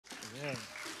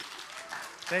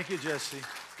Thank you, Jesse.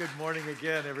 Good morning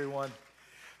again, everyone.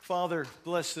 Father,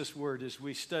 bless this word as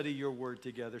we study your word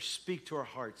together. Speak to our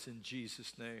hearts in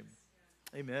Jesus' name.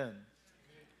 Amen.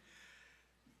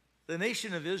 The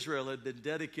nation of Israel had been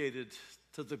dedicated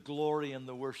to the glory and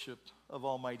the worship of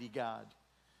Almighty God.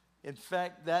 In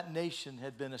fact, that nation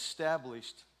had been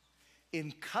established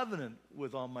in covenant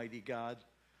with Almighty God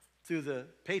through the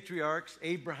patriarchs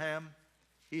Abraham,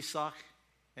 Isaac,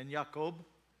 and Jacob.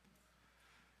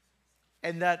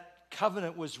 And that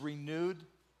covenant was renewed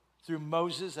through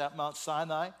Moses at Mount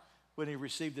Sinai when he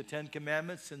received the Ten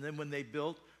Commandments, and then when they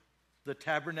built the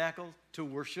tabernacle to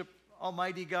worship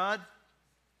Almighty God.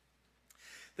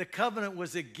 The covenant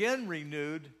was again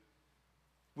renewed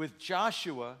with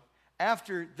Joshua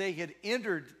after they had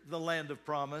entered the land of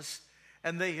promise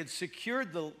and they had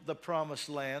secured the promised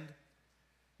land.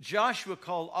 Joshua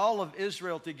called all of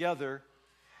Israel together,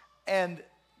 and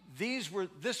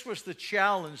this was the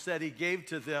challenge that he gave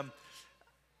to them.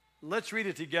 Let's read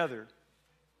it together.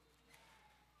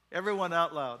 Everyone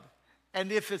out loud.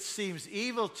 And if it seems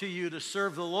evil to you to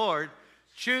serve the Lord,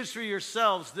 choose for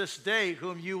yourselves this day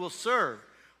whom you will serve,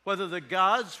 whether the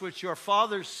gods which your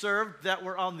fathers served that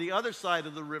were on the other side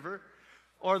of the river,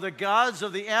 or the gods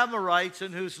of the Amorites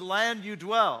in whose land you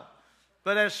dwell.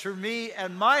 But as for me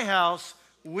and my house,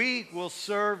 we will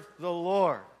serve the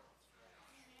Lord.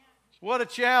 What a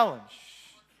challenge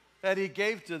that he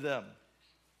gave to them.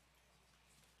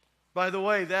 By the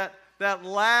way, that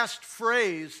last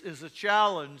phrase is a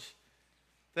challenge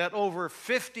that over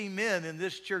 50 men in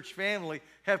this church family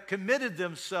have committed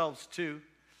themselves to.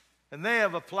 And they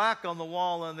have a plaque on the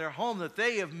wall in their home that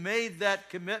they have made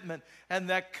that commitment and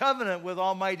that covenant with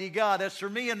Almighty God. As for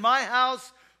me and my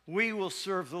house, we will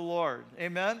serve the Lord.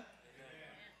 Amen?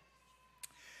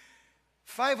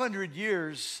 500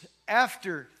 years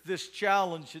after this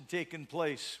challenge had taken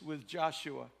place with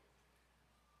Joshua,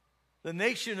 the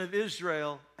nation of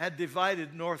Israel had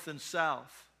divided north and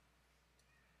south.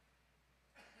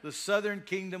 The southern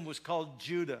kingdom was called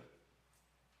Judah.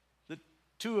 The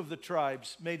two of the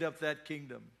tribes made up that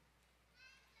kingdom.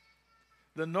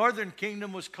 The northern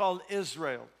kingdom was called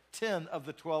Israel. 10 of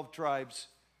the 12 tribes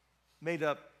made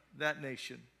up that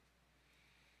nation.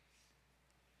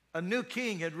 A new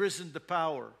king had risen to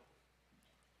power.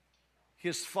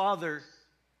 His father,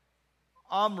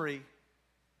 Omri,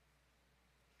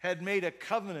 had made a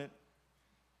covenant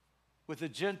with the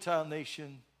Gentile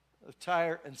nation of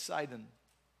Tyre and Sidon.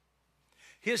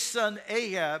 His son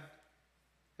Ahab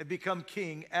had become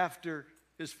king after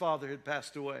his father had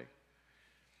passed away.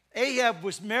 Ahab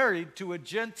was married to a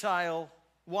Gentile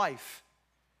wife.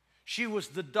 She was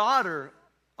the daughter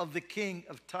of the king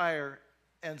of Tyre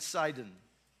and Sidon.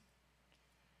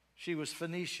 She was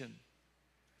Phoenician.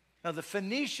 Now, the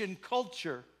Phoenician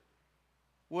culture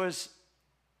was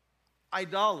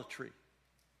idolatry.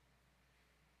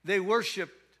 They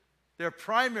worshiped, their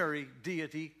primary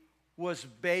deity was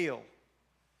Baal.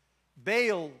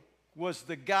 Baal was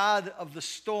the god of the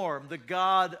storm, the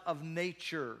god of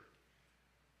nature.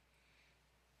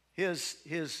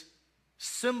 His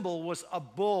symbol was a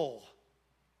bull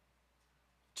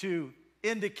to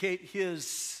indicate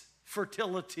his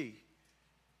fertility.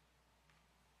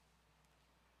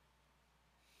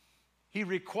 He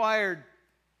required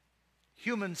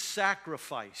human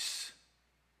sacrifice.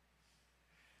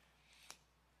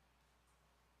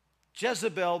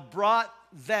 Jezebel brought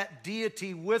that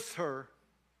deity with her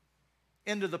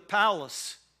into the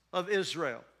palace of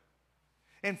Israel.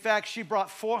 In fact, she brought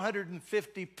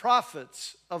 450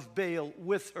 prophets of Baal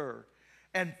with her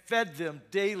and fed them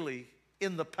daily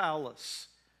in the palace.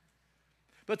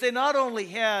 But they not only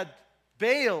had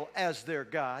Baal as their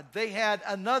god, they had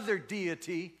another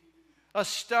deity,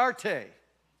 Astarte.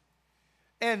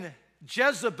 And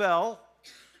Jezebel,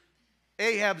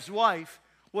 Ahab's wife,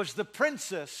 was the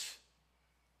princess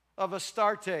of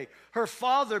Astarte. Her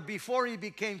father, before he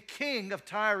became king of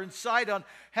Tyre and Sidon,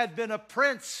 had been a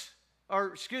priest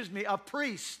of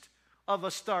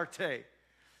Astarte.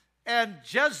 And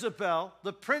Jezebel,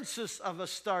 the princess of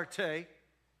Astarte,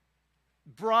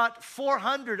 brought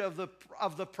 400 of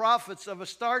the prophets of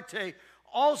Astarte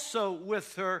also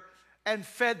with her and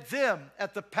fed them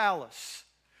at the palace.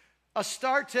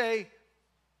 Astarte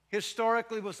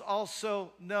historically was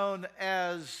also known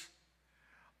as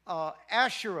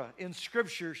Asherah. In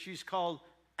Scripture, she's called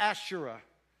Asherah.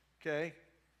 Okay?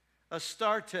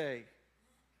 Astarte.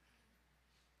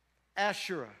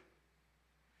 Asherah.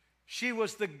 She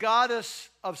was the goddess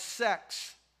of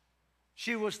sex.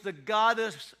 She was the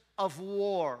goddess of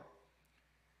war.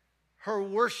 Her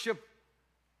worship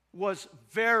was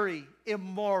very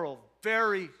immoral,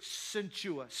 very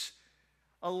sensuous.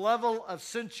 a level of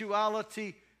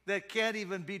sensuality that can't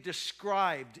even be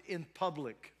described in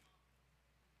public.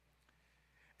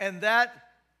 And that,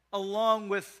 along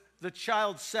with the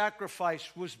child sacrifice,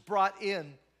 was brought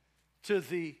in to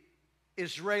the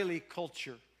Israeli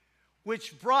culture,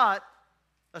 which brought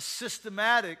a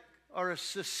systemic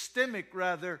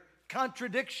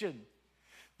contradiction,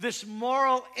 this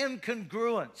moral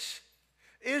incongruence.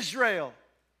 Israel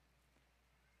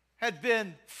had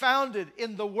been founded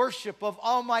in the worship of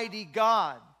Almighty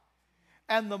God,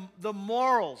 and the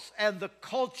morals and the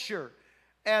culture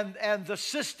and the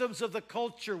systems of the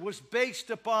culture was based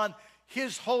upon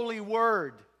His holy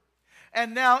word.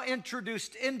 And now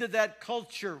introduced into that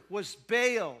culture was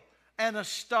Baal and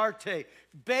Astarte.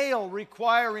 Baal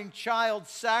requiring child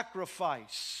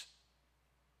sacrifice,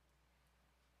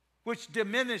 which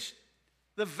diminished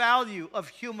the value of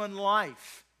human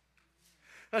life.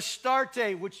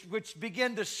 Astarte, which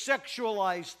began to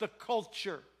sexualize the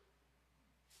culture.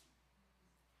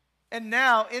 And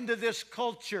now into this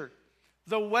culture,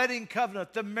 the wedding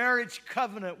covenant, the marriage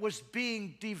covenant was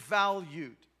being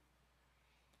devalued.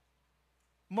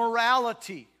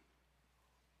 Morality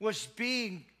was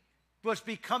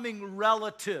becoming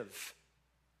relative.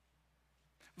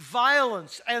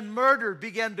 Violence and murder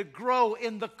began to grow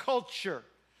in the culture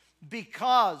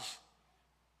because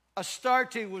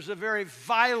Astarte was a very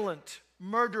violent,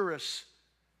 murderous,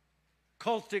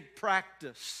 cultic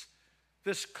practice.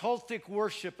 This cultic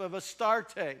worship of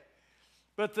Astarte.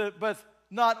 But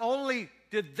not only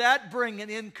did that bring an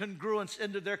incongruence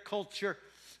into their culture,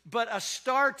 but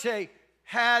Astarte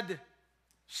had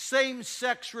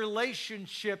same-sex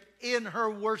relationship in her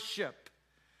worship.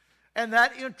 And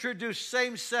that introduced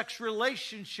same-sex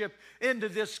relationship into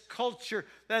this culture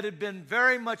that had been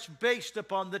very much based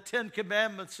upon the Ten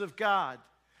Commandments of God.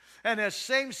 And as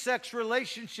same-sex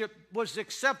relationship was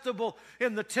acceptable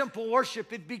in the temple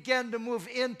worship, it began to move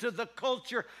into the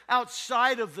culture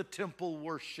outside of the temple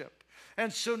worship.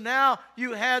 And so now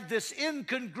you had this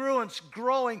incongruence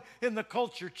growing in the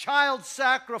culture. Child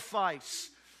sacrifice.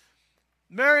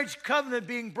 Marriage covenant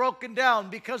being broken down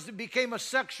because it became a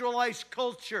sexualized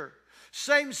culture.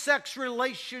 Same-sex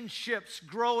relationships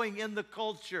growing in the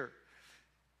culture.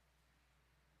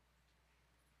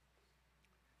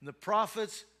 And the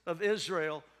prophets of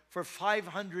Israel for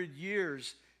 500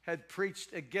 years had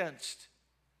preached against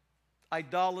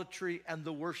idolatry and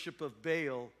the worship of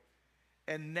Baal.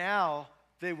 And now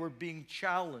they were being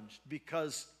challenged,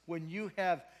 because when you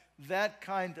have that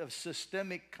kind of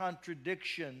systemic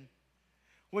contradiction,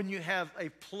 when you have a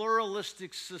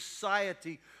pluralistic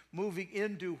society moving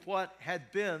into what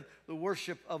had been the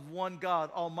worship of one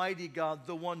God, Almighty God,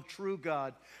 the one true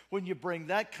God, when you bring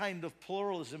that kind of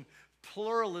pluralism,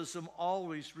 pluralism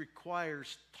always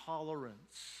requires tolerance.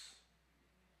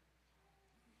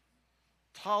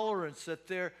 Tolerance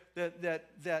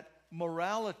that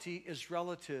morality is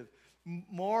relative.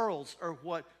 Morals are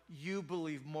what you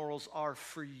believe morals are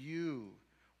for you,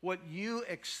 what you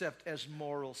accept as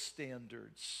moral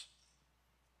standards.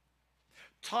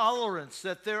 Tolerance,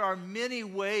 that there are many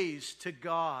ways to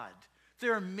God.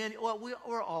 There are many,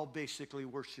 we're all basically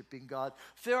worshiping God.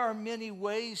 There are many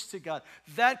ways to God.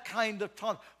 That kind of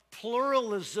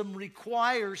pluralism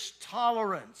requires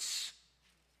tolerance.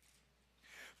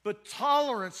 But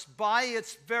tolerance, by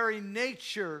its very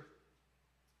nature,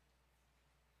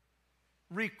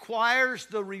 requires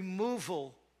the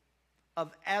removal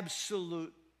of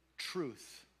absolute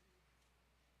truth.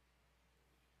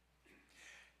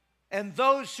 And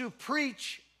those who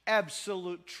preach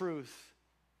absolute truth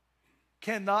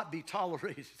cannot be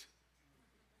tolerated.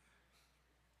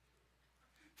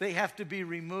 They have to be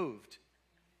removed.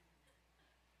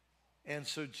 And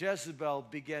so Jezebel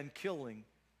began killing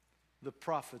the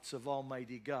prophets of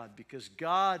Almighty God, because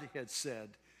God had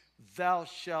said, "Thou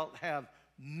shalt have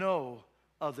no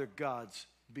other gods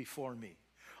before me."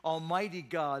 Almighty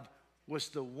God was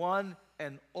the one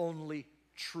and only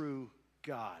true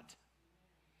God.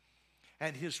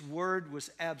 And His word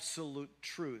was absolute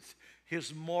truth.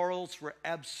 His morals were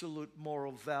absolute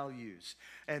moral values.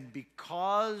 And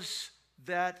because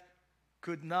that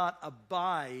could not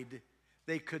abide,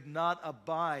 they could not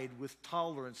abide with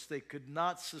tolerance. They could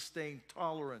not sustain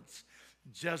tolerance.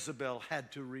 Jezebel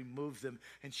had to remove them,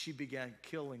 and she began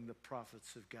killing the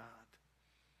prophets of God.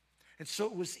 And so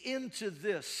it was into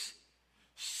this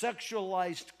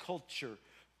sexualized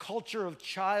culture of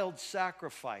child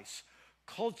sacrifice,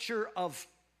 culture of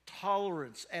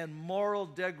tolerance and moral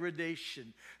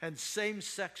degradation and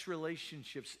same-sex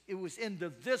relationships. It was into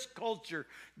this culture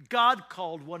God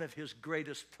called one of His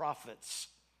greatest prophets.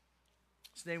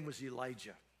 His name was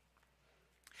Elijah.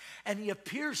 And he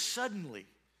appears suddenly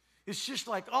It's just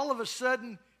like all of a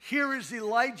sudden, here is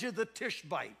Elijah the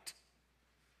Tishbite.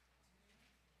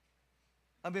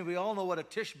 I mean, we all know what a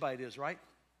Tishbite is, right?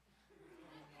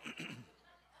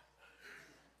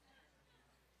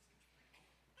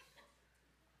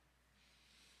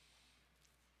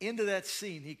 Into that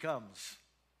scene he comes.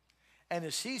 And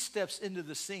as he steps into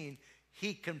the scene,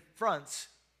 he confronts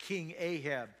King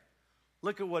Ahab.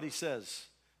 Look at what he says.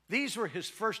 These were his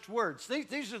first words.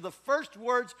 These are the first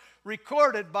words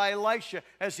recorded by Elisha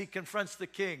as he confronts the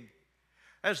king.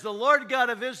 As the Lord God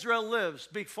of Israel lives,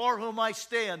 before whom I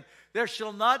stand, there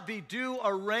shall not be dew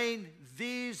or rain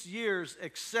these years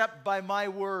except by my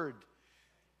word.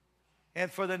 And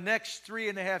for the next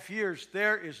 3.5 years,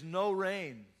 there is no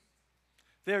rain.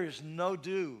 There is no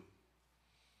dew.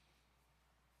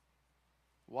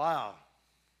 Wow.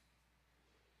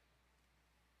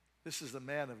 This is the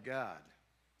man of God.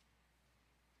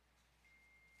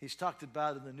 He's talked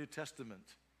about in the New Testament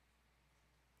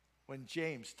when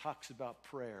James talks about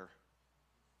prayer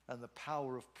and the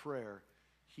power of prayer.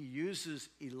 He uses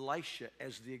Elisha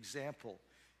as the example.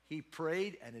 He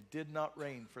prayed and it did not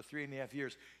rain for 3.5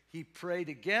 years. He prayed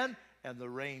again and the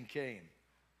rain came.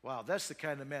 Wow, that's the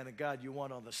kind of man of God you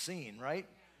want on the scene, right?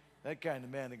 That kind of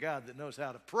man of God that knows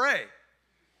how to pray.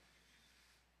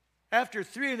 After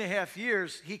 3.5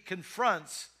 years, he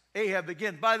confronts Ahab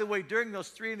again. By the way, during those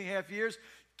 3.5 years,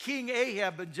 King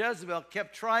Ahab and Jezebel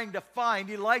kept trying to find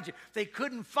Elijah. They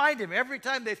couldn't find him. Every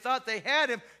time they thought they had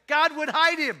him, God would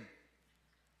hide him.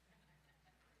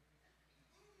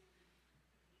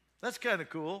 That's kind of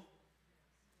cool.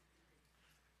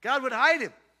 God would hide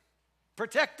him,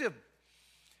 protect him.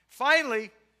 Finally,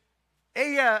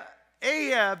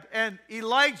 Ahab and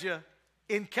Elijah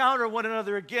encounter one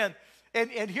another again. And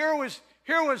here was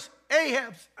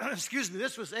Ahab's, excuse me,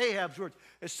 this was Ahab's words.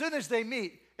 As soon as they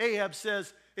meet, Ahab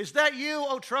says, "Is that you,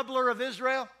 O troubler of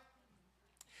Israel?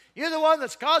 You're the one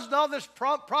that's causing all this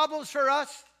problems for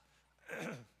us?"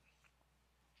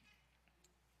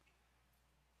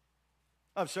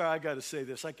 I'm sorry, I got to say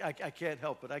this. I can't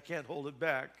help it. I can't hold it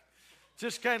back.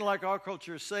 Just kind of like our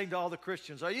culture is saying to all the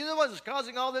Christians, "Are you the ones that's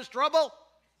causing all this trouble?"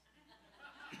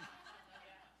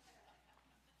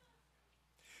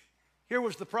 Here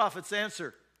was the prophet's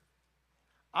answer.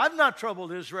 "I've not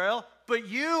troubled Israel, but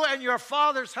you and your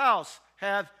father's house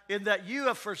have, in that you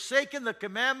have forsaken the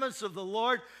commandments of the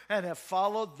Lord and have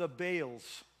followed the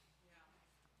Baals."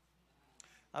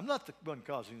 I'm not the one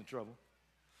causing the trouble.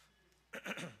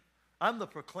 I'm the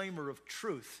proclaimer of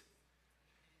truth.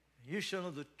 You shall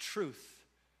know the truth,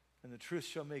 and the truth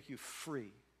shall make you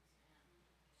free.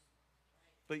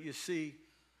 But you see,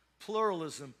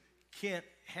 pluralism can't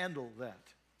handle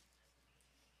that.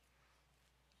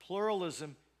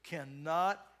 Pluralism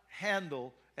cannot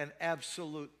handle an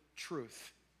absolute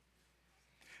truth.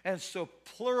 And so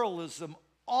pluralism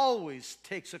always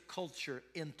takes a culture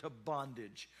into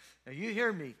bondage. Now you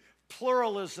hear me,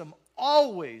 pluralism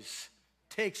always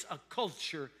takes a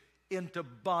culture into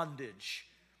bondage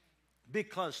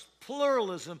because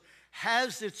pluralism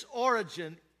has its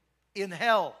origin in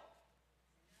hell.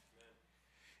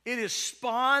 It is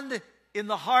spawned in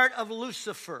the heart of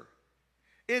Lucifer.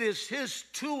 It is his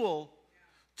tool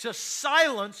to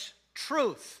silence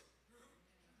truth.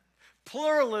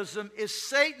 Pluralism is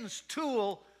Satan's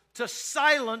tool to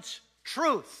silence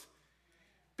truth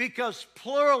because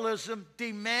pluralism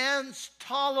demands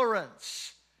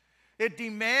tolerance. It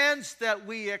demands that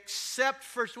we accept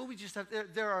first. Well, we just have.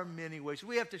 There are many ways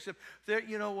we have to accept.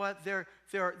 You know what? There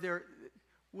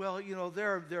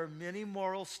are many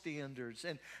moral standards,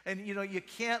 and you know you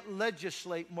can't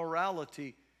legislate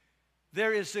morality.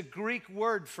 There is a Greek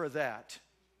word for that,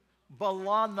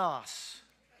 balanos.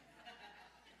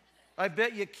 I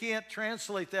bet you can't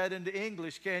translate that into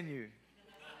English, can you?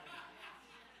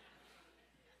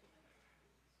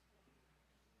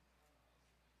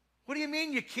 What do you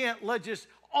mean you can't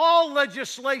legislate? All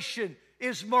legislation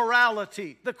is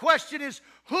morality. The question is,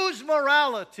 whose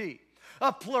morality?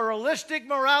 A pluralistic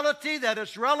morality that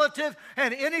is relative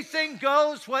and anything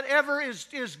goes, whatever is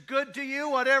good to you,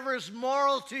 whatever is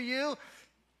moral to you?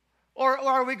 Or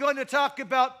are we going to talk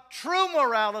about true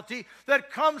morality that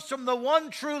comes from the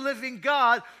one true living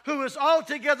God who is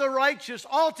altogether righteous,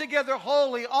 altogether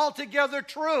holy, altogether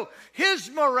true? His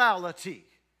morality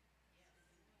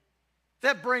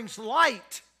that brings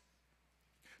light.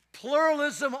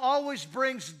 Pluralism always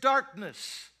brings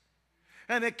darkness.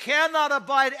 And it cannot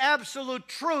abide absolute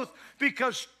truth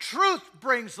because truth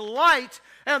brings light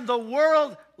and the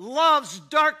world loves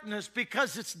darkness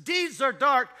because its deeds are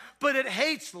dark, but it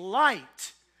hates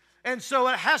light. And so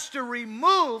it has to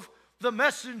remove the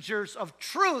messengers of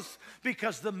truth,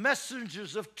 because the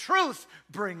messengers of truth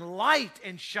bring light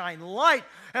and shine light.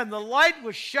 And the light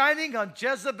was shining on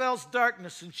Jezebel's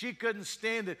darkness, and she couldn't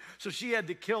stand it, so she had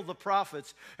to kill the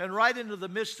prophets. And right into the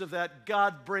midst of that,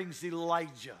 God brings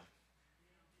Elijah.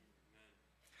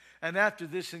 And after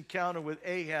this encounter with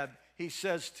Ahab, he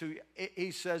says to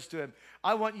him,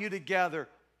 I want you to gather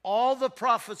all the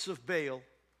prophets of Baal,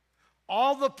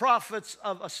 all the prophets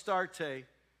of Astarte.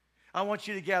 I want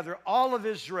you to gather all of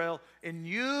Israel, and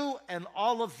you and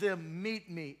all of them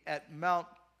meet me at Mount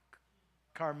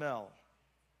Carmel.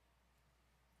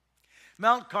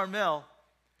 Mount Carmel,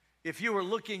 if you were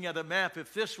looking at a map,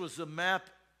 if this was a map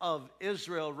of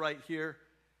Israel right here,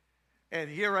 and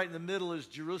here right in the middle is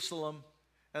Jerusalem,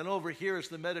 and over here is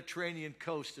the Mediterranean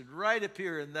coast, and right up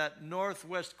here in that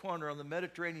northwest corner on the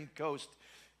Mediterranean coast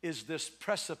is this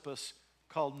precipice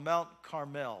called Mount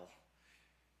Carmel.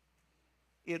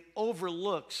 It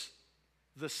overlooks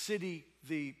the city,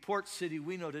 the port city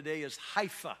we know today as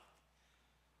Haifa.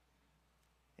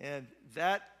 And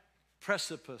that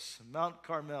precipice, Mount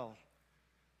Carmel,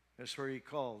 is where he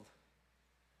called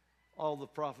all the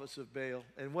prophets of Baal.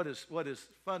 And what is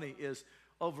funny is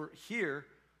over here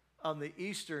on the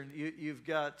eastern, you've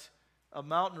got a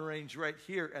mountain range right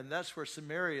here, and that's where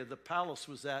Samaria, the palace,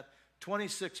 was at,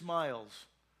 26 miles.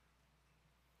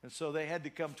 And so they had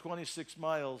to come 26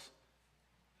 miles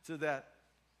to that.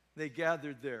 They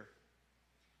gathered there.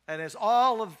 And as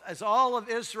all of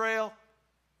Israel,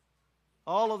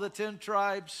 all of the 10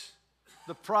 tribes,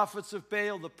 the prophets of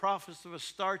Baal, the prophets of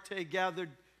Astarte gathered,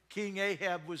 King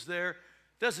Ahab was there.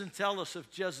 Doesn't tell us if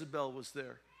Jezebel was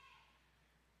there.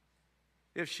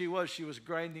 If she was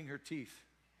grinding her teeth.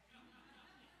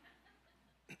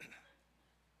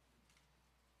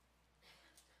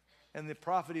 And the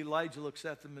prophet Elijah looks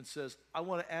at them and says, I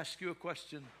want to ask you a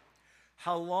question.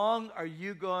 How long are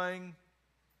you going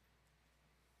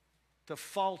to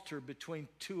falter between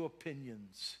two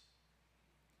opinions?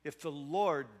 If the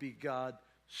Lord be God,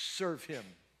 serve him.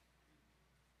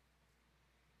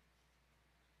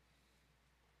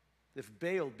 If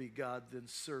Baal be God, then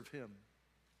serve him.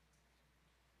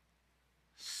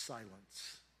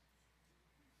 Silence.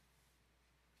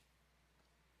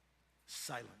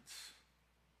 Silence.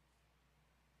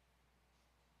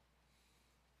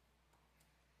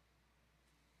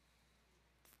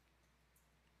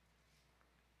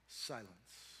 Silence.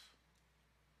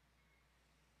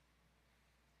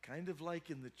 Kind of like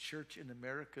in the church in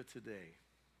America today.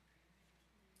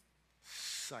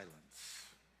 Silence.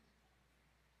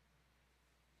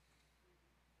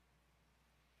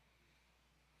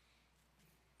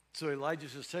 So Elijah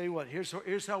says, tell you what,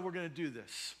 here's how we're going to do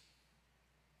this.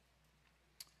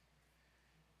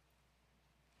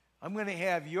 I'm going to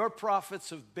have your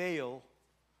prophets of Baal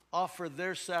offer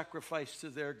their sacrifice to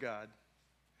their God.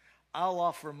 I'll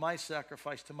offer my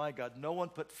sacrifice to my God. No one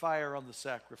put fire on the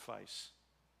sacrifice.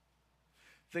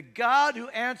 The God who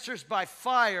answers by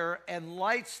fire and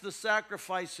lights the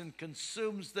sacrifice and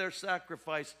consumes their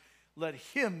sacrifice, let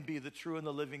him be the true and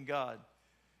the living God.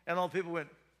 And all the people went,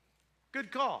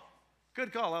 good call.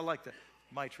 Good call. I like that.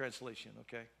 My translation,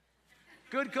 okay?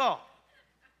 Good call.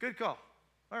 Good call.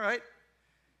 All right.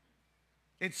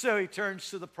 And so he turns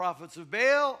to the prophets of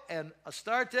Baal and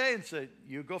Astarte and said,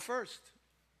 you go first.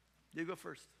 You go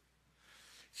first.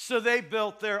 So they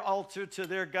built their altar to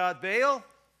their god Baal.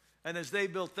 And as they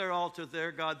built their altar to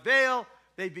their god Baal,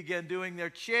 they began doing their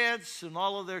chants and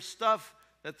all of their stuff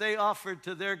that they offered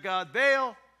to their god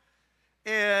Baal.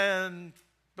 And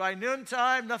by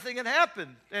noontime, nothing had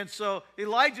happened. And so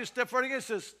Elijah stepped forward again and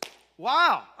says,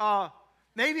 wow,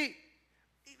 maybe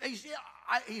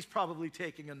he's probably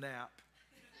taking a nap.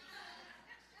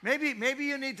 Maybe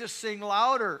you need to sing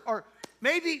louder. Or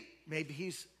maybe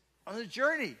he's on a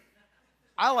journey.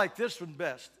 I like this one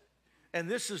best. And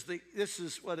this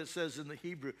is what it says in the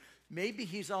Hebrew. Maybe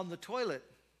he's on the toilet.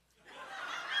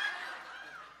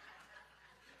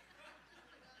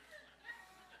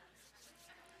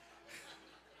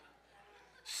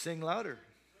 Sing louder.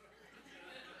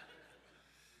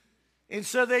 And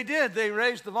so they did. They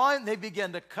raised the volume. They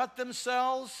began to cut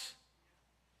themselves.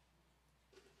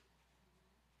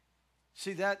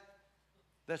 See,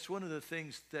 that's one of the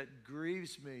things that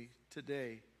grieves me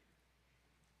today,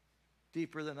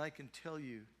 deeper than I can tell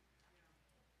you,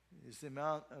 is the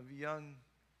amount of young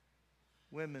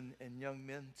women and young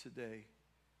men today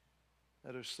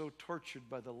that are so tortured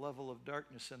by the level of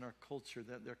darkness in our culture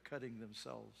that they're cutting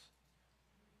themselves.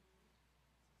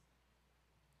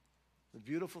 The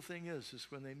beautiful thing is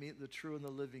when they meet the true and the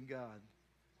living God,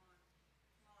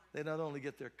 they not only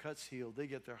get their cuts healed, they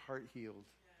get their heart healed.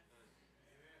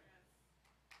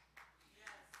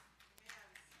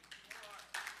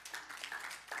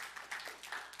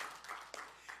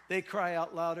 They cry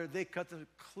out louder. They cut them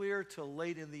clear till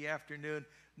late in the afternoon.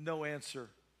 No answer.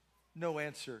 No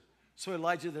answer. So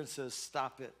Elijah then says,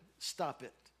 stop it. Stop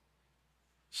it.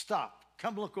 Stop.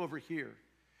 Come look over here.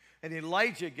 And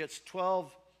Elijah gets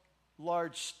 12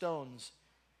 large stones.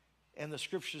 And the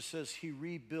scripture says he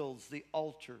rebuilds the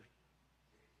altar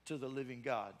to the living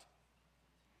God.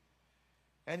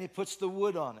 And he puts the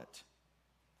wood on it.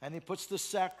 And he puts the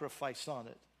sacrifice on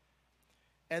it.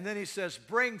 And then he says,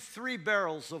 bring 3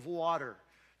 barrels of water.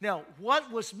 Now,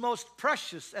 what was most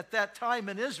precious at that time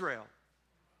in Israel?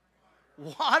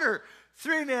 Water.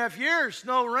 3.5 years,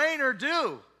 no rain or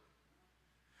dew.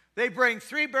 They bring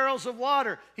 3 barrels of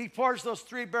water. He pours those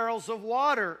 3 barrels of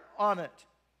water on it.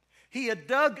 He had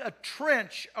dug a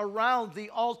trench around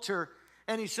the altar,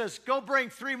 and he says, go bring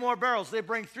 3 more barrels. They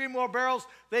bring 3 more barrels.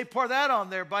 They pour that on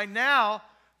there. By now,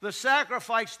 the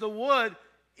sacrifice, the wood,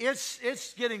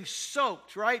 it's getting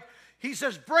soaked, right? He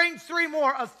says, bring 3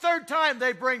 more. A third time,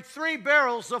 they bring 3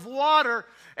 barrels of water,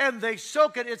 and they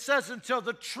soak it. It says until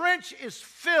the trench is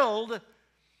filled,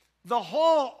 the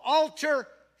whole altar,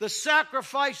 the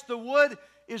sacrifice, the wood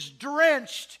is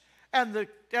drenched, and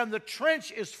the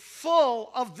trench is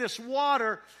full of this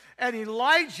water. And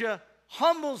Elijah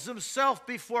humbles himself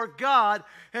before God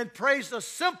and prays a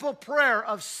simple prayer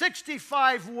of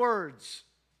 65 words.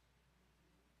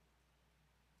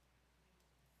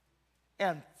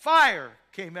 And fire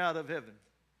came out of heaven.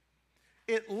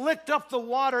 It licked up the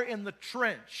water in the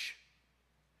trench.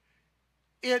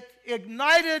 It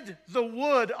ignited the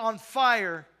wood on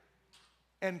fire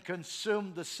and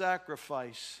consumed the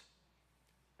sacrifice.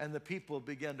 And the people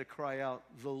began to cry out,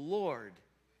 the Lord,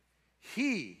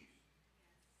 He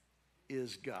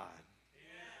is God.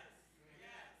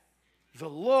 The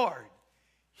Lord,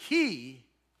 He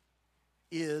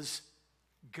is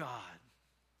God.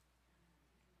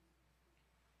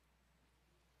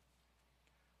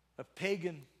 A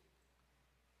pagan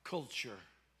culture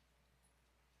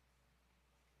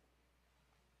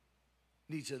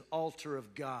needs an altar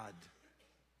of God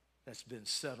that's been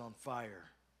set on fire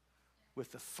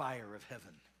with the fire of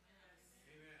heaven.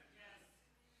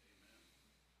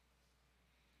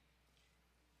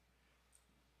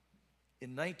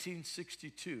 In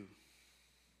 1962,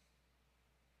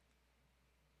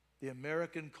 the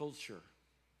American culture,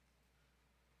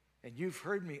 and you've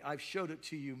heard me, I've showed it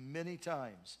to you many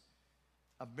times.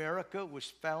 America was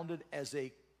founded as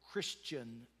a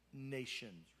Christian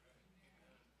nation.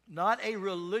 Not a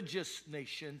religious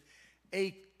nation,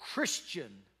 a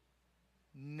Christian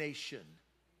nation.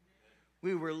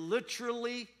 We were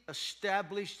literally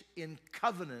established in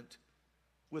covenant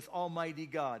with Almighty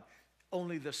God.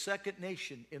 Only the second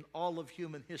nation in all of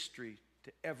human history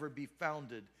to ever be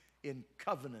founded in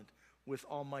covenant with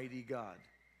Almighty God.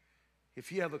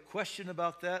 If you have a question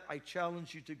about that, I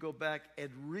challenge you to go back and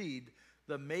read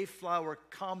the Mayflower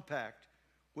Compact,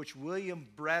 which William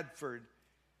Bradford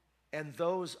and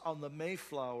those on the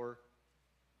Mayflower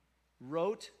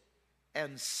wrote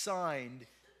and signed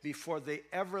before they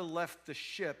ever left the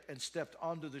ship and stepped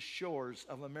onto the shores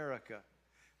of America.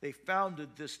 They founded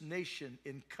this nation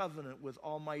in covenant with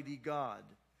Almighty God.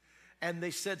 And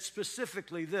they said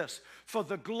specifically this: for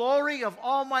the glory of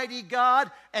Almighty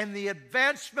God and the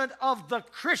advancement of the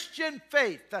Christian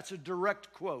faith. That's a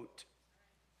direct quote.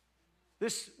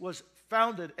 This was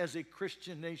founded as a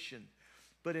Christian nation.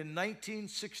 But in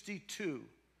 1962,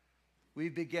 we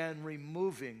began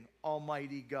removing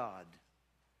Almighty God.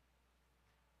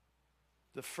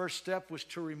 The first step was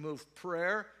to remove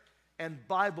prayer and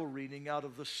Bible reading out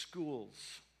of the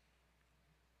schools.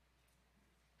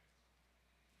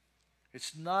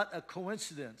 It's not a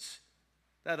coincidence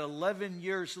that 11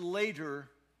 years later,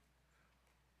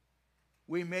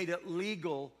 we made it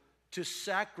legal to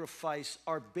sacrifice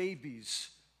our babies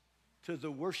to the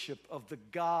worship of the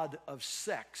god of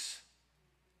sex.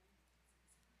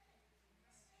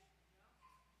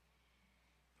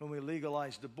 When we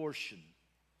legalized abortion.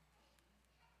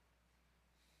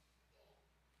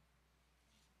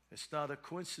 It's not a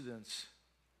coincidence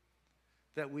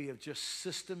that we have just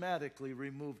systematically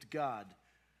removed God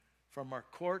from our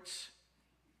courts,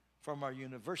 from our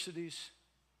universities,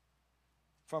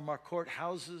 from our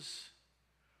courthouses.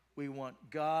 We want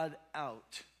God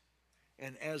out.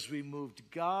 And as we moved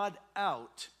God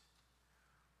out,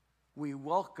 we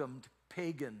welcomed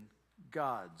pagan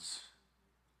gods.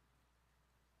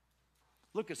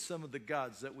 Look at some of the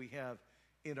gods that we have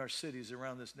in our cities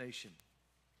around this nation.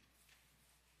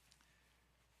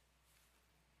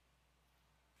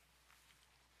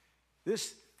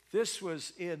 This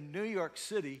was in New York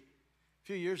City a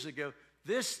few years ago.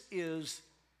 This is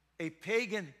a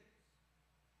pagan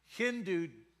Hindu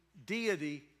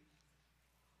deity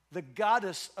the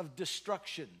goddess of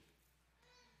destruction.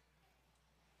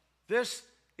 This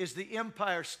is the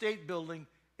Empire State Building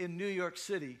in New York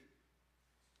City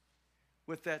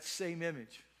with that same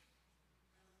image.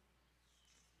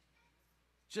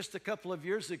 Just a couple of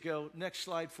years ago, next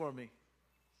slide for me,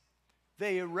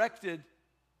 they erected,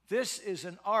 this is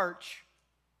an arch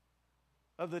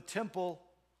of the temple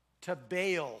to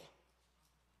Baal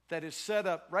that is set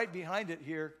up right behind it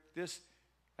here.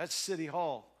 That's City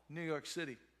Hall, New York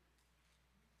City.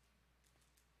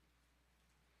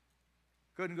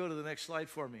 Go ahead and go to the next slide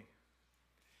for me.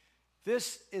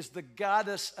 This is the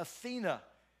goddess Athena.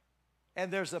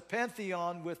 And there's a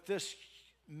pantheon with this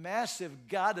massive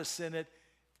goddess in it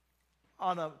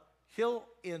on a hill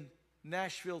in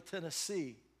Nashville,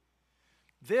 Tennessee.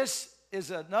 This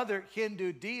is another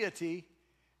Hindu deity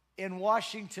in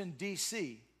Washington,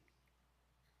 D.C.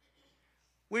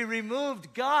 We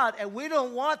removed God, and we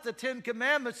don't want the Ten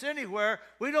Commandments anywhere.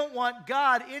 We don't want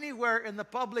God anywhere in the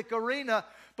public arena.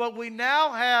 But we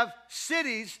now have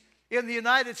cities in the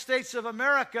United States of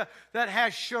America that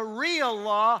has Sharia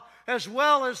law as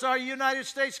well as our United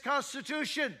States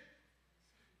Constitution.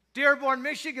 Dearborn,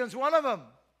 Michigan is one of them,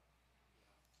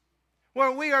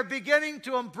 where we are beginning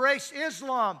to embrace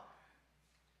Islam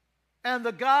and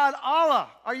the God Allah.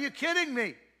 Are you kidding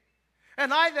me?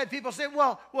 And I've had people say,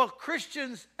 well,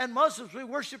 Christians and Muslims, we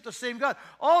worship the same God.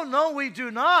 Oh, no, we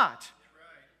do not.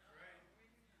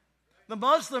 The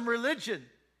Muslim religion,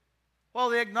 while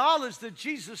they acknowledge that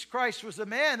Jesus Christ was a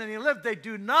man and he lived, they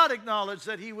do not acknowledge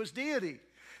that he was deity.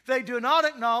 They do not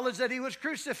acknowledge that he was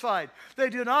crucified. They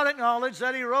do not acknowledge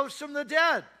that he rose from the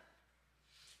dead.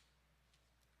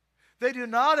 They do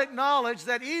not acknowledge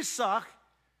that Isaac,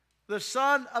 the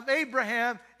son of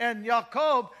Abraham and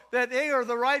Jacob, that they are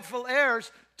the rightful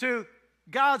heirs to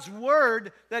God's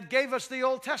word that gave us the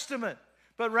Old Testament.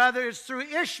 But rather it's through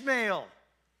Ishmael.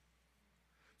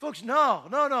 Folks, no,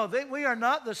 we are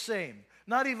not the same.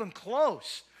 Not even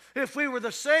close. If we were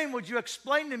the same, would you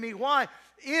explain to me why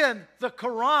in the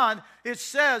Quran it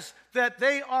says that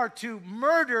they are to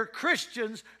murder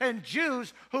Christians and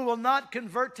Jews who will not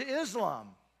convert to Islam?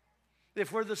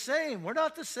 If we're the same, we're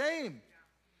not the same.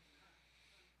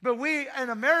 But we, in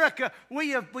America, we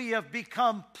have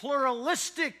become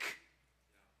pluralistic.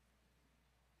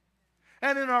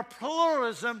 And in our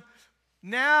pluralism,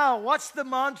 now, what's the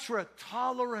mantra?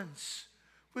 Tolerance.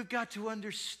 We've got to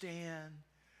understand.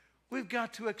 We've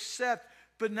got to accept.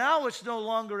 But now it's no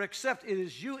longer accept. It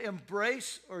is you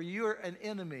embrace or you're an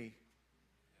enemy.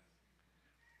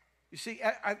 You see,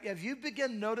 have you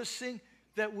begun noticing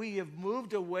that we have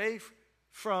moved away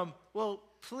from, well,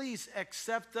 please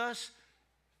accept us,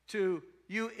 to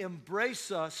you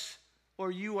embrace us or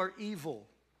you are evil.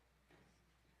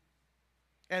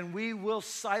 And we will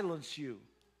silence you.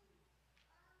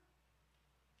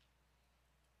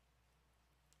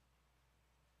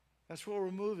 That's where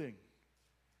we're moving.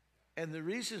 And the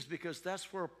reason is because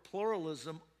that's where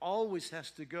pluralism always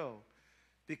has to go.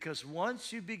 Because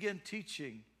once you begin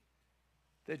teaching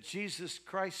that Jesus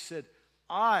Christ said,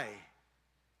 I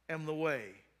am the way,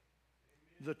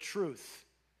 the truth,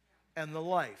 and the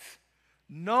life.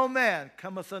 No man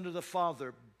cometh unto the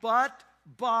Father but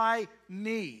by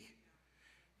me.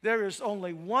 There is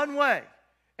only one way,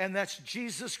 and that's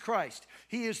Jesus Christ.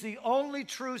 He is the only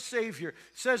true Savior. It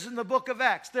says in the book of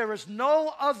Acts, there is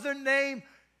no other name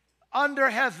under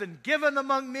heaven given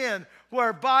among men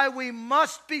whereby we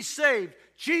must be saved.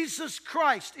 Jesus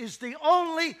Christ is the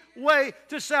only way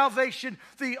to salvation,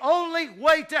 the only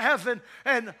way to heaven,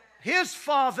 and his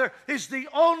Father is the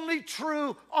only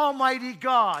true Almighty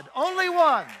God. Only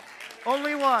one.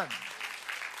 Only one.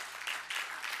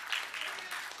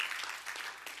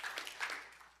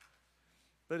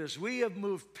 But as we have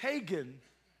moved pagan,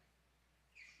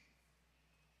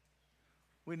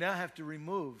 we now have to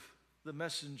remove the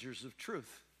messengers of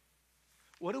truth.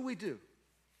 What do we do?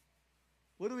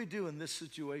 What do we do in this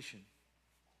situation?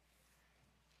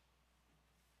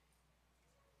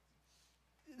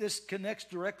 This connects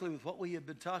directly with what we have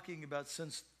been talking about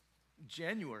since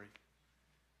January.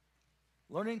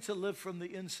 Learning to live from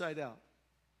the inside out.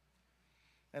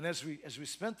 And as we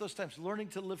spent those times learning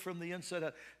to live from the inside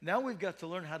out, now we've got to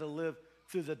learn how to live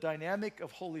through the dynamic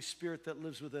of Holy Spirit that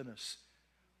lives within us.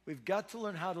 We've got to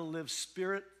learn how to live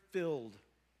Spirit-filled.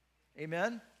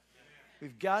 Amen?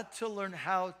 We've got to learn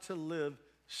how to live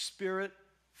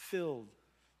Spirit-filled.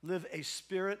 Live a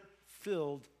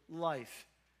Spirit-filled life.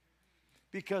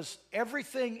 Because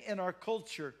everything in our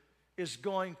culture is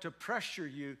going to pressure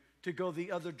you to go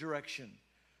the other direction.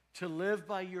 To live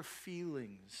by your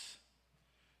feelings.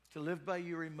 To live by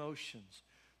your emotions.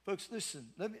 Folks, listen,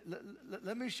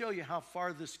 let me show you how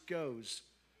far this goes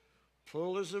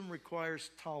Pluralism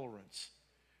requires tolerance.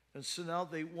 And so now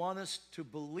they want us to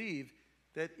believe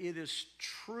that it is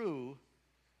true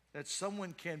that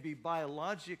someone can be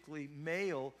biologically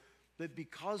male, but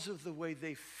because of the way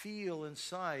they feel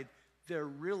inside, they're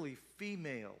really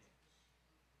female.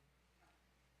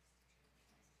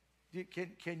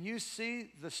 Can you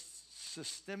see the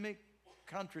systemic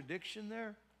contradiction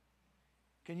there?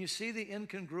 Can you see the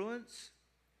incongruence?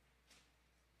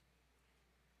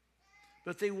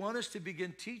 But they want us to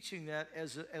begin teaching that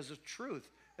as a truth,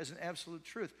 as an absolute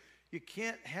truth. You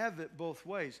can't have it both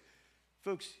ways.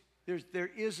 Folks, there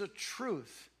is a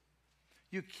truth.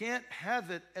 You can't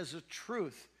have it as a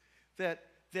truth that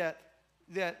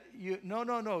you,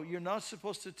 no, you're not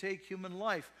supposed to take human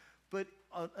life. But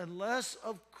unless,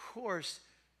 of course,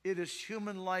 it is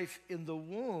human life in the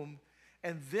womb,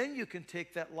 and then you can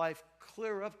take that life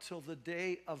clear up till the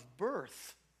day of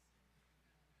birth.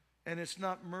 And it's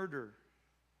not murder.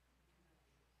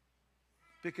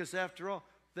 Because after all,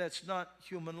 that's not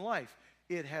human life.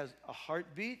 It has a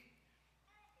heartbeat.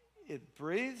 It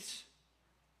breathes.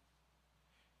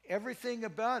 Everything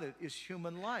about it is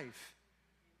human life.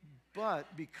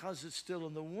 But because it's still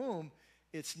in the womb,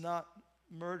 it's not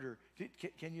murder.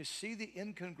 Can you see the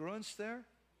incongruence there?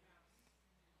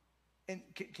 And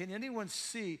can anyone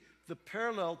see the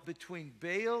parallel between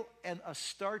Baal and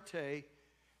Astarte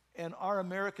and our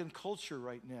American culture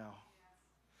right now?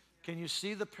 Can you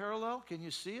see the parallel? Can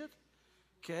you see it?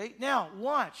 Okay, now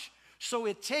watch. So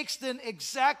it takes then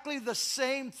exactly the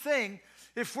same thing.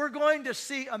 If we're going to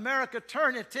see America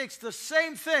turn, it takes the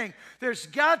same thing. There's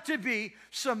got to be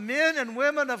some men and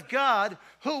women of God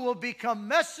who will become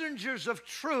messengers of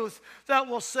truth that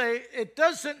will say, it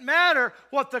doesn't matter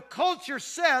what the culture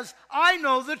says, I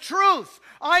know the truth.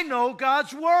 I know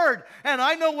God's Word, and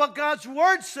I know what God's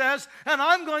Word says, and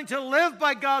I'm going to live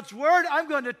by God's Word. I'm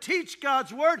going to teach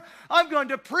God's Word. I'm going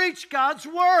to preach God's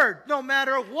Word. No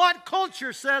matter what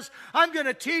culture says, I'm going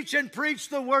to teach and preach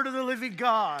the Word of the living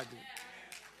God.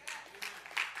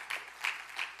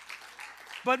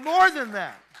 But more than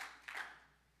that,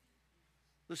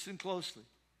 listen closely.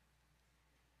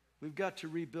 We've got to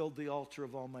rebuild the altar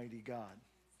of Almighty God.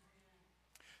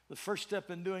 The first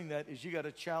step in doing that is you got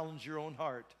to challenge your own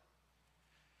heart.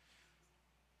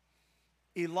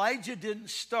 Elijah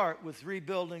didn't start with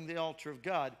rebuilding the altar of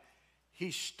God. He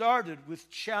started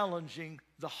with challenging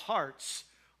the hearts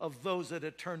of those that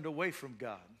had turned away from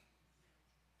God.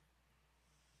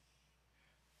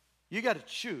 You got to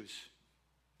choose.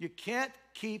 You can't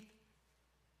keep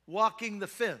walking the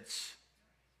fence.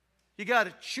 You got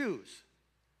to choose.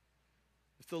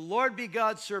 If the Lord be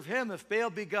God, serve him. If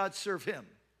Baal be God, serve him.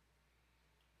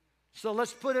 So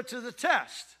let's put it to the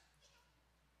test.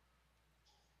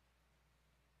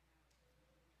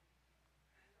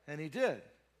 And he did.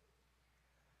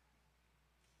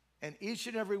 And each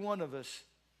and every one of us,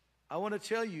 I want to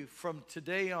tell you from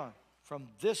today on, from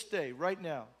this day, right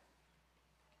now,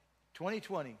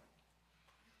 2020,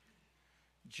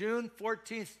 June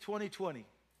 14th, 2020,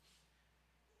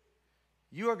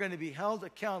 you are going to be held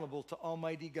accountable to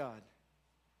Almighty God.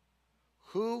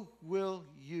 Who will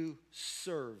you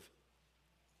serve?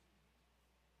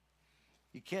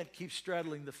 You can't keep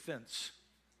straddling the fence.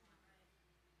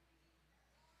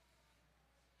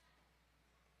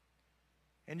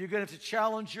 And you're going to have to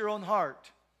challenge your own heart.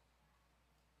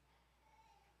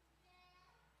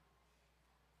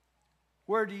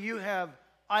 Where do you have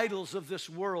idols of this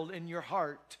world in your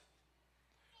heart?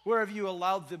 Where have you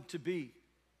allowed them to be?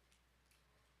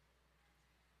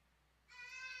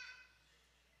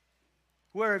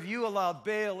 Where have you allowed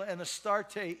Baal and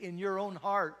Astarte in your own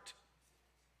heart?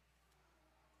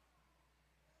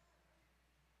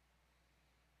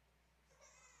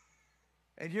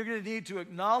 And you're going to need to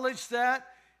acknowledge that,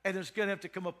 and there's going to have to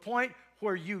come a point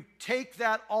where you take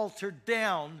that altar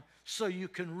down so you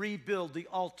can rebuild the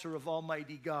altar of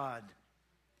Almighty God.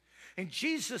 And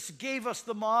Jesus gave us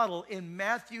the model in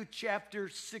Matthew chapter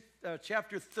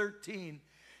 13.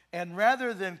 And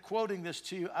rather than quoting this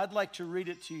to you, I'd like to read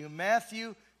it to you.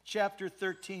 Matthew chapter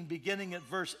 13, beginning at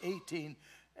verse 18,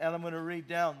 and I'm going to read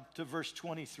down to verse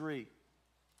 23.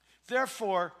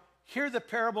 Therefore, hear the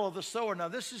parable of the sower. Now,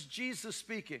 this is Jesus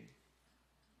speaking.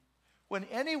 When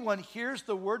anyone hears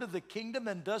the word of the kingdom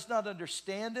and does not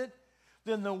understand it,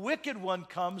 then the wicked one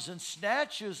comes and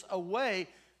snatches away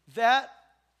that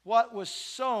what was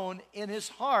sown in his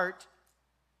heart.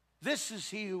 This is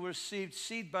he who received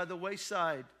seed by the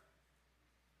wayside.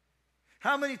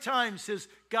 How many times has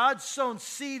God sown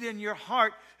seed in your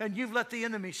heart and you've let the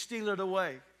enemy steal it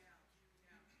away?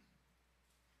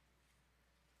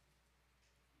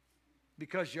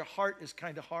 Because your heart is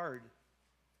kind of hard.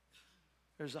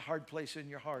 There's a hard place in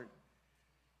your heart.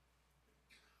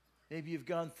 Maybe you've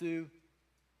gone through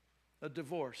a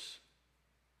divorce,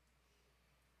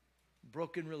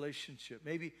 broken relationship.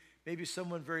 Maybe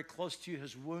someone very close to you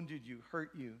has wounded you, hurt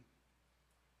you.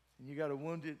 And you got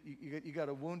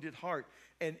a wounded heart.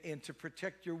 And to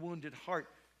protect your wounded heart,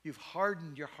 you've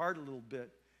hardened your heart a little bit.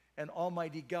 And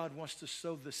Almighty God wants to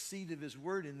sow the seed of His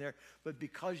word in there. But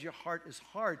because your heart is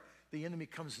hard, the enemy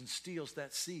comes and steals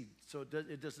that seed. So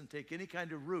it doesn't take any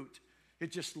kind of root.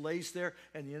 It just lays there,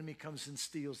 and the enemy comes and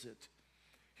steals it.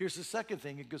 Here's the second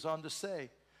thing it goes on to say.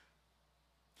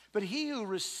 But he who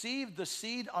received the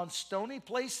seed on stony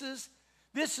places,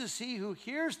 this is he who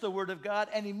hears the word of God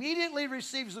and immediately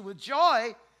receives it with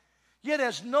joy, yet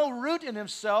has no root in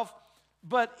himself,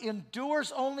 but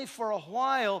endures only for a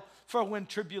while. For when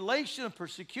tribulation and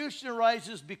persecution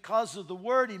arises because of the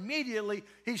word, immediately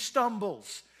he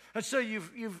stumbles. And so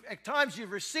at times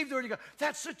you've received the word, and you go,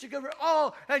 that's such a good word.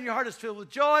 Oh, and your heart is filled with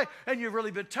joy, and you've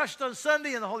really been touched on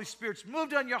Sunday, and the Holy Spirit's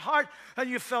moved on your heart, and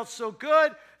you felt so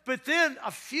good. But then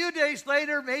a few days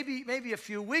later, maybe a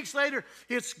few weeks later,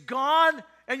 it's gone,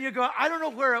 and you go, I don't know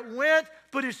where it went,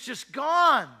 but it's just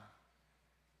gone.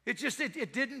 It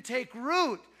didn't take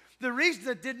root. The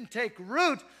reason it didn't take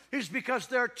root is because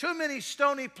there are too many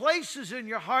stony places in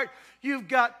your heart. You've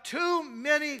got too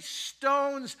many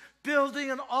stones building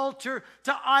an altar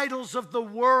to idols of the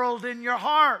world in your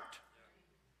heart.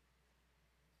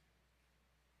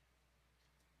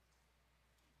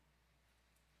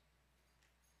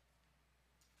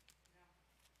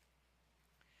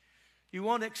 You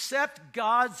won't accept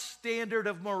God's standard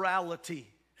of morality.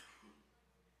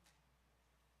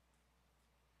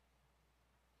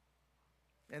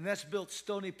 And that's built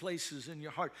stony places in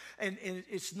your heart. And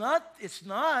it's not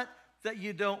that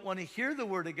you don't want to hear the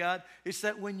word of God. It's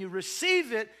that when you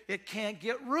receive it, it can't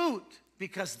get root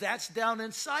because that's down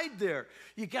inside there.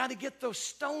 You got to get those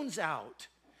stones out.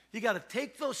 You got to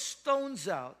take those stones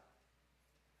out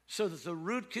so that the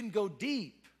root can go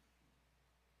deep.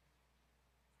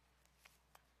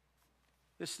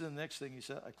 This is the next thing he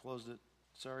said. I closed it.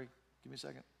 Sorry. Give me a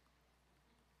second.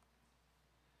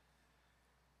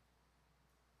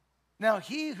 Now,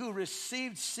 he who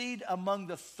received seed among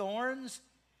the thorns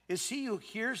is he who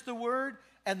hears the word,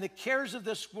 and the cares of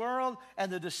this world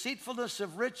and the deceitfulness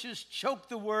of riches choke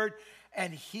the word,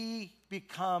 and he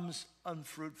becomes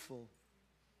unfruitful.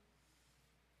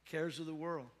 Cares of the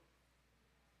world.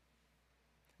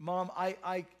 Mom,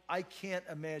 I can't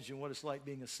imagine what it's like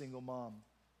being a single mom.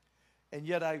 And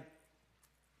yet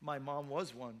my mom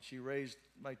was one. She raised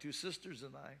my two sisters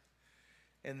and I.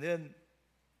 And then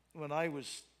when I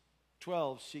was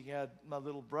 12, she had my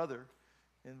little brother.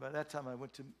 And by that time, I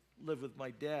went to live with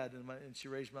my dad, and she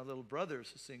raised my little brother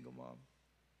as a single mom.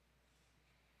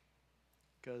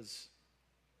 Because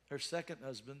her second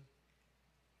husband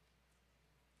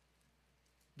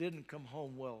didn't come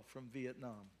home well from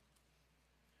Vietnam.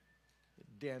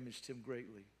 It damaged him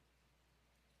greatly.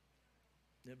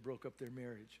 It broke up their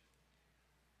marriage.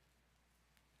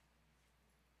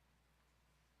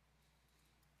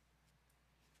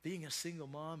 Being a single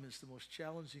mom is the most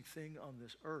challenging thing on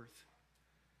this earth.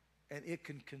 And it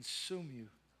can consume you.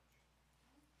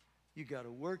 You got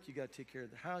to work, you got to take care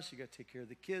of the house, you got to take care of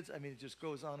the kids. I mean, it just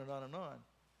goes on and on and on.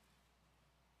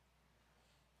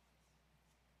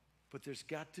 But there's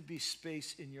got to be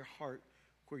space in your heart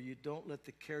where you don't let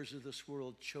the cares of this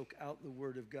world choke out the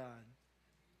Word of God.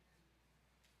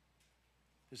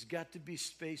 There's got to be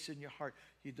space in your heart.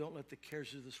 You don't let the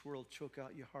cares of this world choke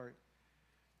out your heart.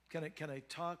 Can I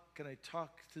talk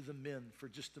to the men for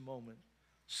just a moment?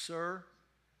 Sir,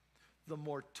 the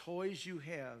more toys you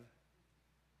have,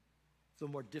 the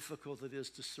more difficult it is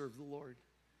to serve the Lord.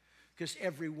 Because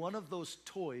every one of those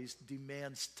toys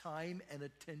demands time and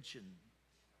attention.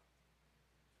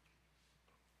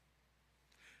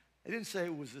 I didn't say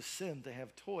it was a sin to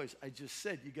have toys. I just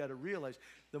said you got to realize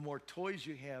the more toys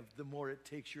you have, the more it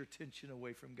takes your attention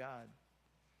away from God.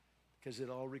 Because it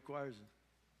all requires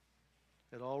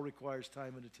it. It all requires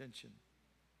time and attention.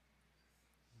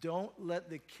 Don't let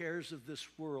the cares of this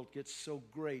world get so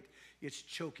great it's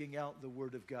choking out the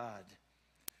Word of God.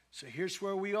 So here's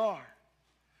where we are.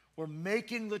 We're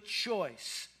making the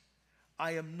choice.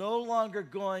 I am no longer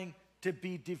going to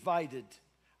be divided.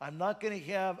 I'm not going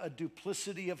to have a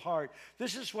duplicity of heart.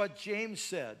 This is what James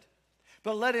said.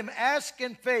 But let him ask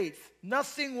in faith,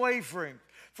 nothing wavering.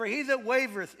 For he that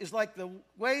wavereth is like the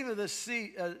wave of the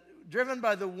sea, driven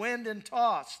by the wind and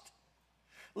tossed.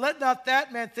 Let not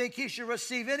that man think he should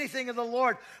receive anything of the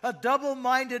Lord. A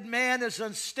double-minded man is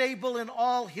unstable in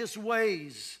all his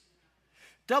ways.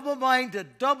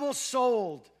 Double-minded,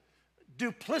 double-souled,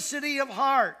 duplicity of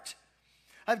heart.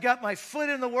 I've got my foot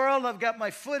in the world. I've got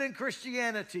my foot in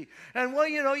Christianity. And, well,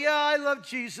 yeah, I love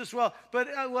Jesus. Well,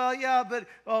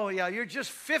 you're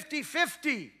just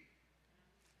 50-50.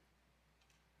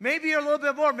 Maybe you're a little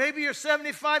bit more. Maybe you're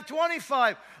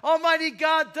 75-25. Almighty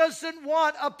God doesn't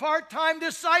want a part-time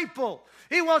disciple.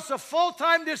 He wants a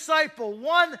full-time disciple,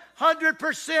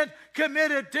 100%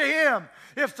 committed to Him.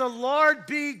 If the Lord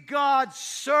be God,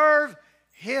 serve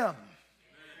Him. Amen.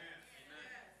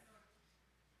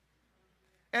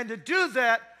 And to do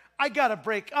that, I got to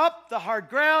break up the hard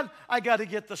ground. I got to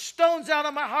get the stones out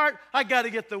of my heart. I got to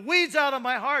get the weeds out of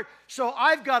my heart. So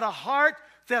I've got a heart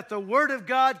that the Word of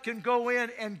God can go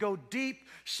in and go deep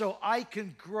so I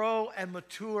can grow and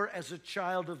mature as a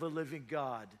child of the living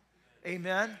God.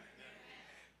 Amen?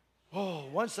 Oh,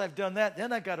 once I've done that,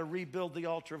 then I got to rebuild the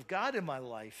altar of God in my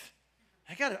life.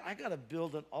 I got to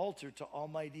build an altar to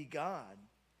Almighty God.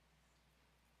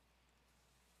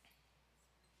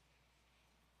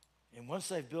 And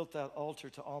once I've built that altar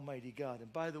to Almighty God,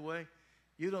 and by the way,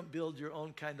 you don't build your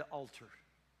own kind of altar.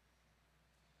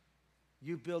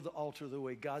 You build the altar the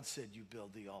way God said you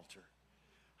build the altar.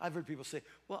 I've heard people say,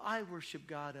 well, I worship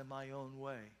God in my own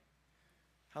way.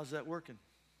 How's that working?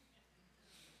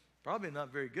 Probably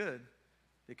not very good,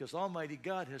 because Almighty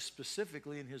God has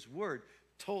specifically in His Word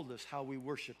told us how we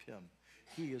worship Him.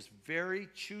 He is very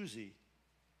choosy.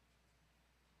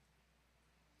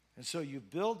 And so you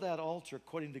build that altar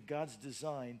according to God's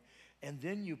design, and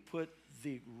then you put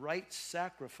the right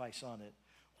sacrifice on it.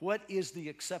 What is the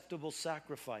acceptable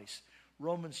sacrifice?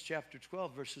 Romans chapter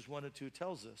 12, verses 1 and 2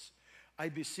 tells us, I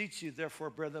beseech you, therefore,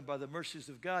 brethren, by the mercies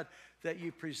of God, that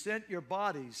you present your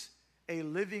bodies a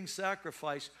living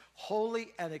sacrifice,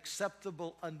 holy and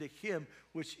acceptable unto Him,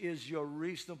 which is your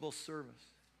reasonable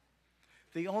service.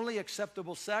 The only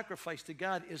acceptable sacrifice to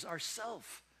God is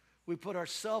ourself. We put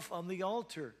ourselves on the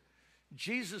altar.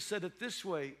 Jesus said it this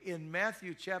way in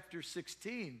Matthew chapter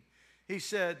 16. He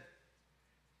said,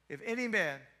 if any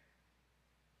man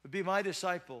would be my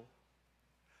disciple,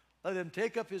 let him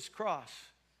take up his cross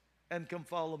and come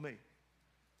follow me.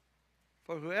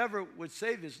 For whoever would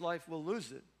save his life will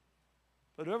lose it.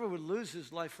 But whoever would lose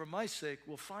his life for my sake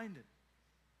will find it.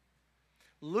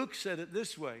 Luke said it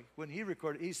this way when he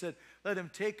recorded. He said, let him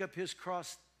take up his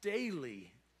cross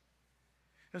daily.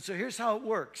 And so here's how it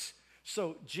works.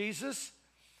 So Jesus,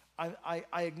 I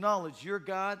acknowledge you're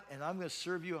God, and I'm going to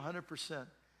serve you 100%.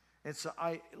 And so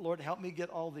Lord, help me get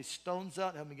all these stones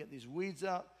out. Help me get these weeds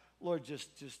out. Lord,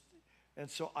 and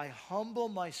so I humble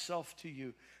myself to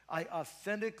you. I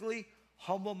authentically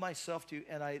humble myself to you,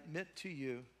 and I admit to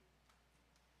you,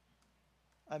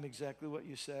 I'm exactly what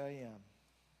you say I am.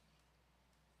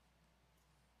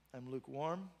 I'm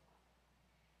lukewarm.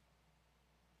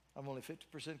 I'm only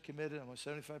 50% committed. I'm only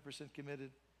 75%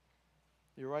 committed.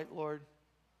 You're right, Lord.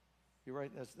 You're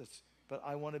right. But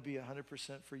I want to be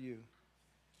 100% for you.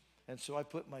 And so I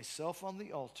put myself on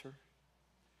the altar.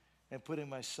 And putting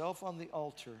myself on the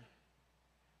altar,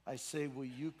 I say, will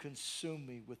you consume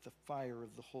me with the fire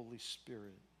of the Holy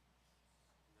Spirit?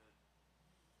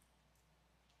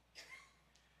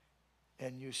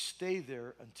 And you stay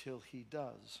there until He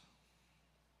does.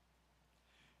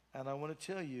 And I want to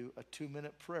tell you, a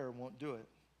 2-minute prayer won't do it.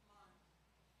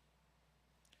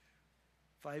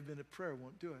 5-minute prayer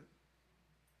won't do it.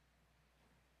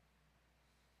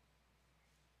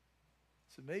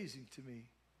 It's amazing to me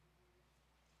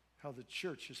how the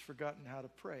church has forgotten how to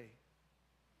pray.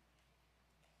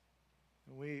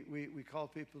 And we call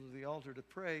people to the altar to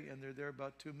pray, and they're there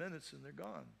about 2 minutes and they're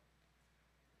gone.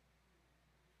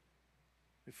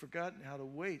 We've forgotten how to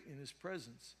wait in His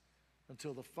presence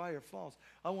until the fire falls.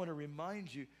 I want to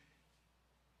remind you,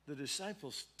 the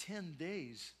disciples, 10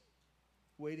 days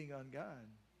waiting on God.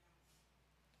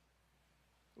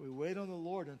 We wait on the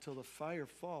Lord until the fire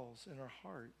falls in our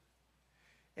heart.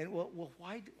 And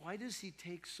why does He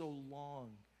take so long?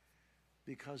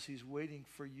 Because He's waiting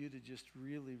for you to just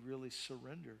really, really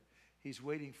surrender. He's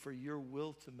waiting for your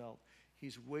will to melt.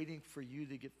 He's waiting for you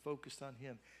to get focused on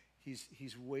Him.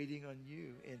 He's waiting on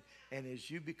you. And as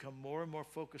you become more and more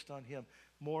focused on Him,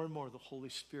 more and more the Holy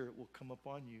Spirit will come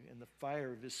upon you. And the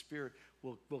fire of His Spirit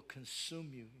will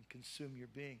consume you and consume your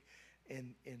being.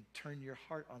 And turn your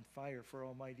heart on fire for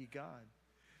Almighty God.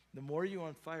 The more you're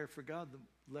on fire for God, the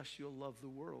less you'll love the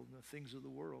world and the things of the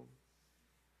world.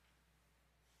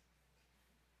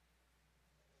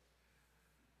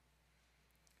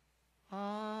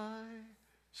 I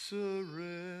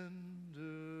surrender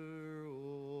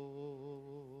all.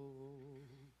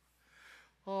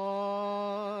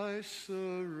 I surrender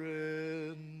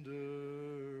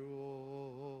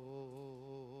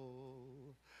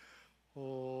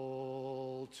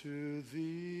all to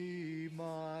Thee,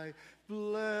 my my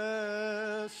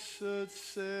blessed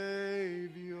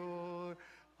Savior,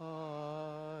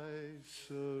 I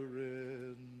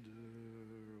surrender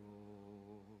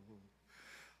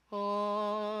all.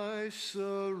 I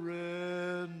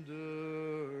surrender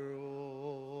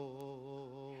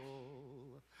all.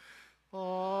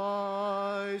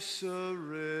 I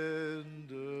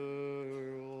surrender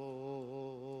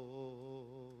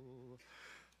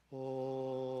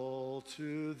all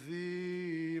to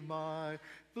Thee, my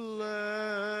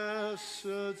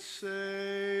blessed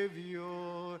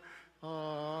Savior,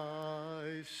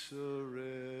 I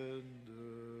surrender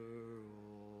all.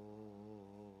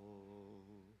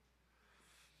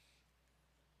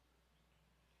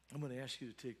 I'm going to ask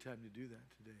you to take time to do that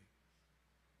today.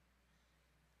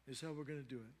 This is how we're going to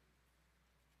do it.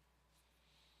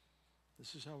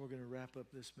 This is how we're going to wrap up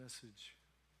this message.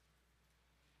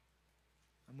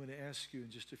 I'm going to ask you in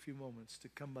just a few moments to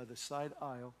come by the side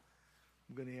aisle.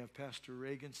 I'm going to have Pastor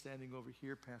Reagan standing over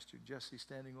here, Pastor Jesse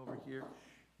standing over here.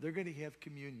 They're going to have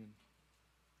communion.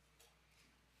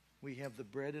 We have the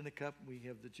bread in a cup. We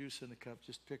have the juice in a cup.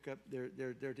 Just pick up.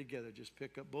 They're together. Just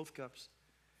pick up both cups.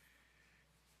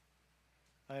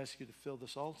 I ask you to fill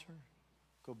this altar.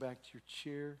 Go back to your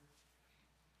chair.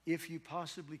 If you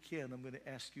possibly can, I'm going to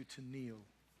ask you to kneel.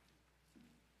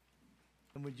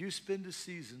 And when you spend a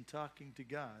season talking to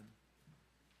God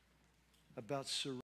about surrender,